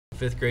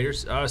fifth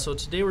graders. So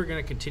today we're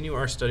going to continue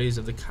our studies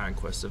of the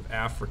conquest of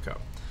Africa.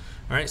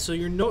 All right, so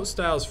your note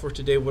styles for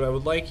today, what I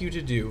would like you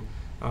to do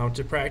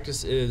to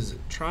practice is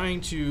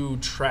trying to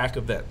track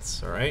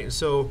events. All right,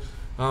 so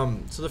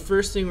the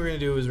first thing we're going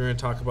to do is we're going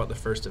to talk about the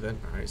first event.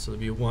 All right, so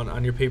there'll be a 1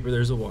 on your paper.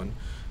 There's a 1.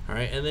 All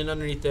right, and then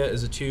underneath that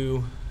is a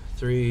 2,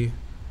 3,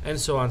 and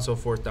so on and so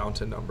forth down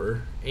to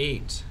number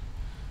 8.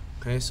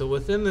 Okay, so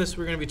within this,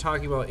 we're going to be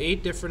talking about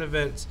 8 different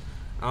events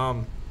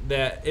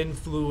that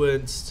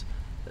influenced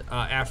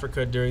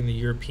Africa during the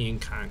European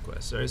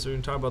conquest. All right, so we're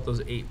going to talk about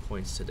those 8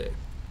 points today.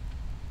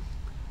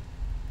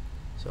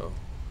 So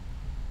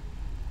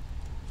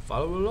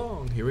follow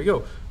along. Here we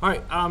go. All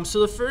right,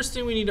 so the first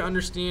thing we need to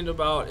understand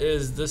about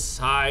is the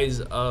size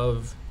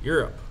of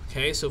Europe.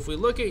 Okay, so if we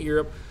look at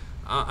Europe,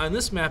 on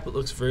this map it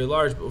looks very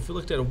large, but if we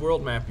looked at a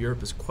world map,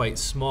 Europe is quite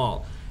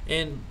small.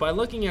 And by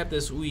looking at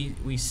this,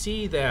 we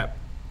see that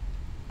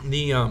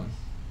the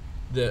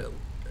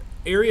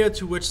area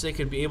to which they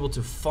could be able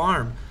to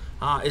farm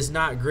is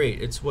not great.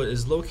 It's what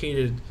is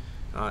located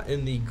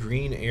in the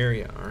green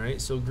area. All right,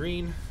 so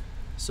green,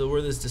 so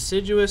where this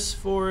deciduous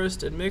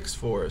forest and mixed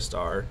forest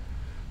are,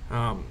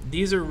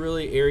 these are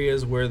really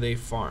areas where they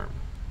farm.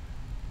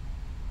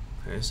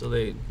 Okay, so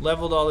they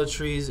leveled all the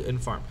trees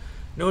and farm.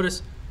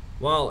 Notice,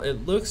 while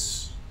it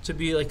looks to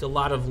be like a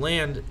lot of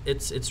land,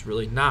 it's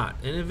really not.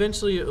 And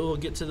eventually it will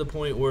get to the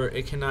point where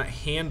it cannot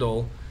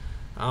handle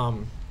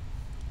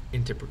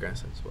into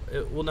progressives.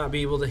 It will not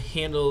be able to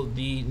handle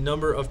the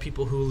number of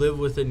people who live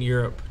within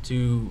Europe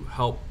to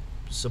help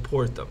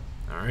support them.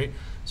 All right,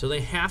 so they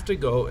have to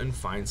go and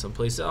find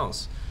someplace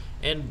else.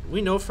 And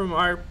we know from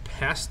our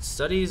past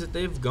studies that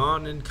they've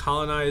gone and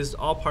colonized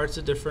all parts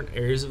of different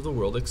areas of the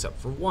world except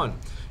for one,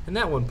 and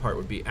that one part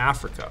would be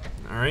Africa.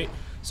 All right,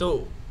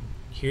 so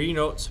here are your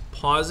notes.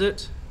 Pause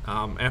it.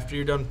 After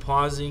you're done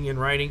pausing and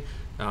writing,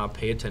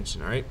 pay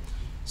attention. All right,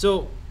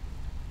 so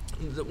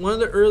one of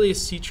the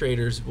earliest sea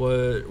traders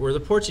were the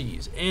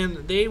Portuguese,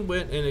 and they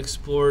went and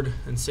explored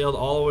and sailed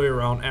all the way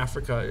around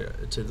Africa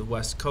to the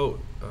west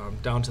coast,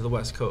 down to the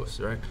west coast.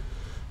 Right.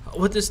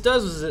 What this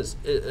does is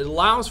it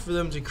allows for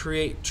them to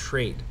create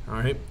trade. All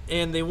right,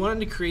 and they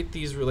wanted to create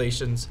these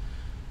relations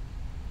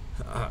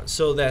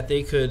so that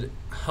they could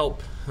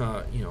help,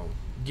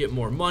 get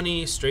more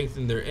money,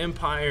 strengthen their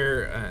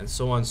empire, and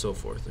so on and so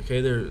forth. Okay,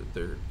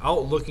 they're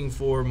out looking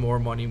for more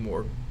money,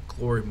 more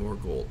glory, more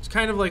gold. It's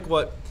kind of like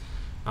what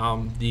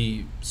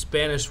the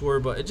Spanish were,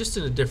 but just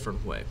in a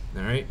different way.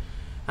 All right.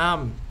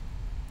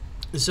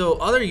 So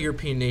other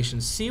European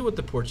nations see what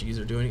the Portuguese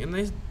are doing,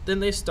 and then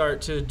they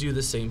start to do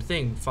the same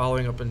thing,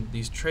 following up in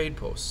these trade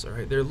posts. All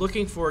right. They're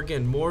looking for,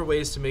 again, more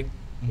ways to make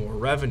more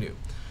revenue,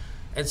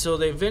 and so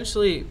they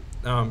eventually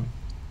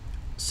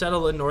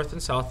settle in North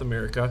and South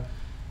America,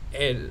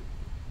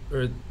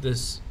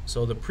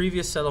 so the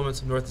previous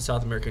settlements of North and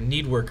South America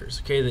need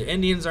workers. Okay, the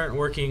Indians aren't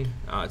working.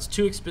 It's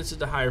too expensive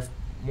to hire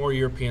more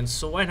Europeans,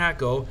 so why not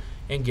go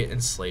and get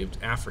enslaved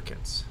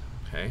Africans?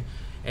 Okay,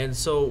 and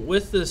so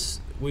with this,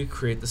 we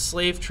create the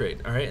slave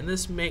trade. All right, and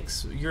this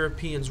makes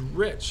Europeans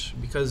rich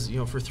because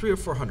for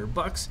 $300 or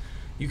 $400,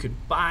 you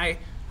could buy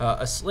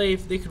a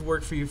slave. They could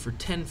work for you for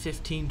 10,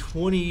 15,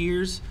 20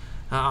 years,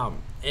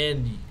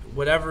 and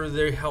whatever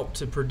they help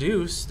to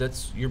produce,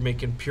 you're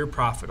making pure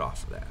profit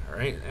off of that. All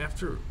right,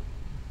 after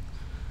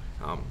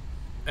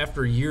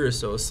a year or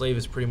so, a slave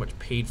is pretty much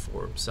paid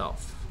for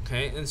himself.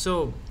 Okay, and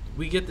so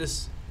we get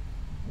this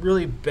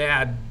really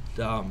bad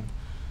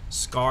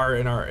scar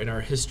in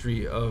our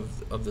history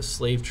of the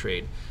slave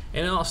trade,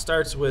 and it all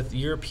starts with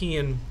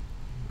European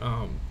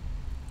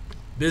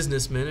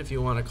businessmen, if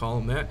you want to call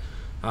them that,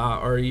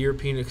 or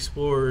European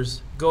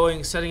explorers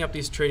setting up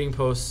these trading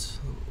posts,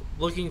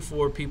 looking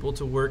for people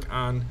to work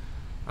on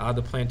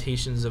the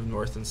plantations of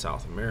North and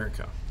South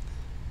America.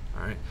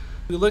 All right,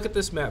 we look at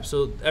this map.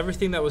 So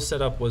everything that was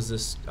set up was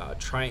this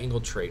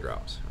triangle trade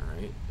route. All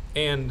right,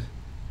 and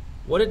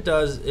what it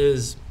does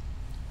is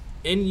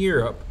in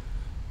Europe,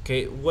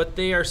 okay, what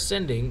they are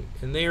sending,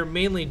 and they are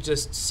mainly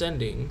just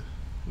sending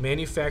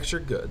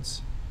manufactured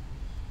goods,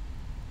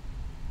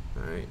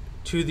 all right,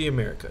 to the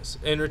Americas,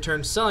 in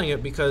return selling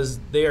it because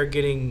they are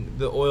getting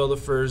the oil, the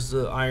furs,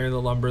 the iron,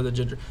 the lumber, the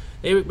ginger.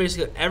 They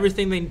basically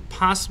everything they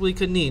possibly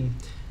could need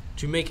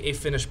to make a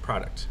finished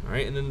product, all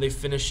right, and then they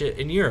finish it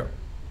in Europe.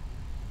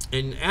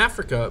 In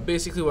Africa,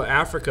 basically what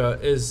Africa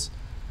is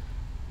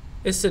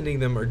sending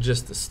them are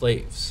just the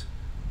slaves,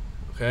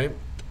 okay,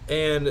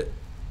 and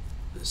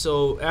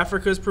so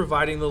Africa is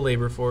providing the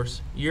labor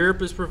force,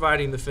 Europe is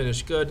providing the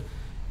finished good,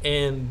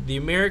 and the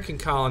American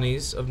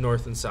colonies of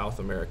North and South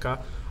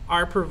America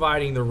are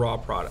providing the raw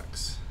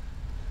products.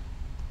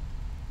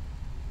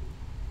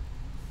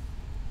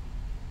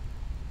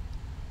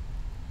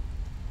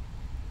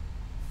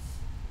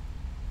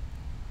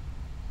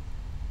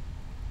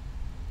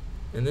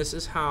 And this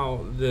is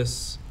how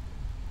this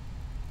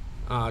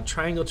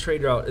triangle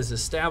trade route is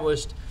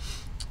established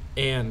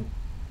and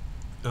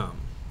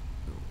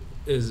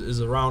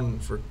is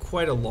around for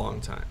quite a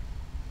long time.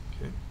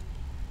 Okay.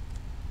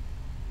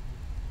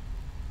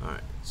 All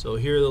right, so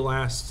here are the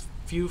last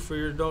few for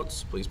your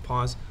notes. Please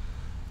pause.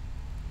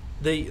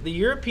 the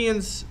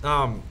Europeans,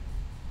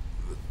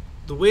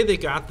 the way they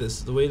got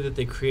this, the way that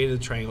they created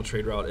the triangle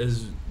trade route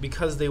is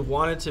because they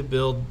wanted to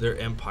build their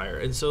empire,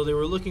 and so they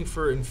were looking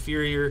for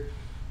inferior,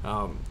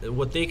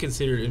 what they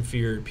considered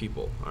inferior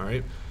people. All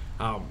right,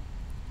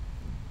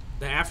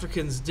 the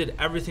Africans did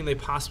everything they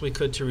possibly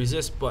could to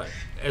resist, but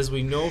as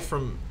we know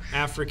from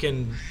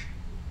African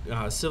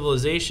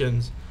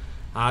civilizations,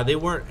 they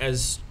weren't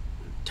as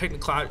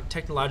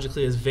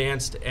technologically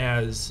advanced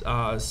as,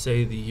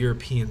 say, the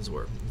Europeans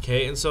were.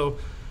 Okay, and so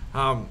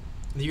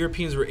the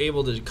Europeans were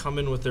able to come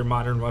in with their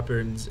modern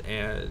weapons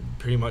and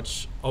pretty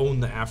much own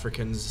the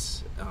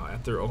Africans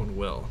at their own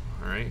will.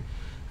 All right,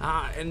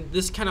 and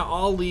this kind of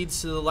all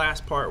leads to the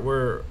last part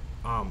where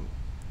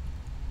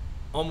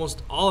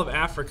almost all of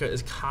Africa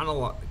is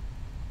colonized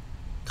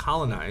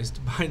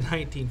by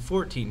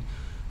 1914,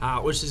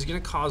 which is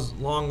going to cause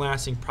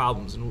long-lasting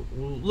problems. And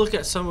we'll look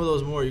at some of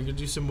those more. You can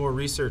do some more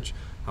research.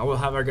 We'll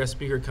have our guest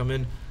speaker come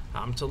in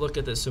to look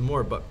at this some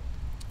more. But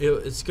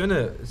it's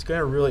gonna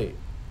really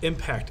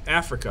impact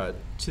Africa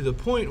to the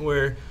point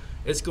where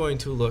it's going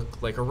to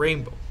look like a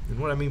rainbow. And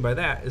what I mean by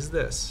that is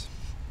this.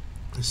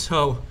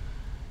 So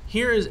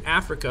here is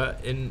Africa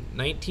in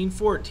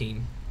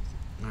 1914.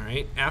 All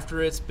right,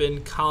 after it's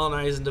been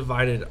colonized and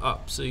divided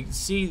up. So you can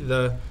see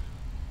the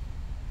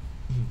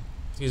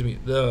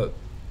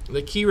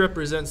key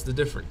represents the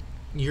different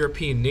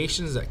European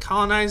nations that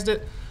colonized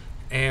it,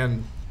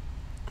 and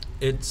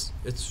it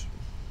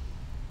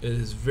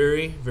is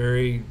very,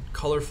 very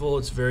colorful.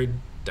 It's very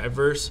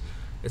diverse.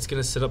 It's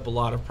going to set up a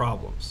lot of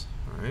problems.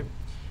 All right.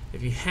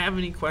 If you have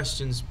any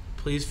questions,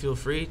 please feel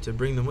free to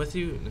bring them with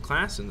you in the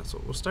class, and that's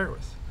what we'll start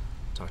with.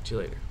 Talk to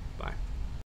you later. Bye.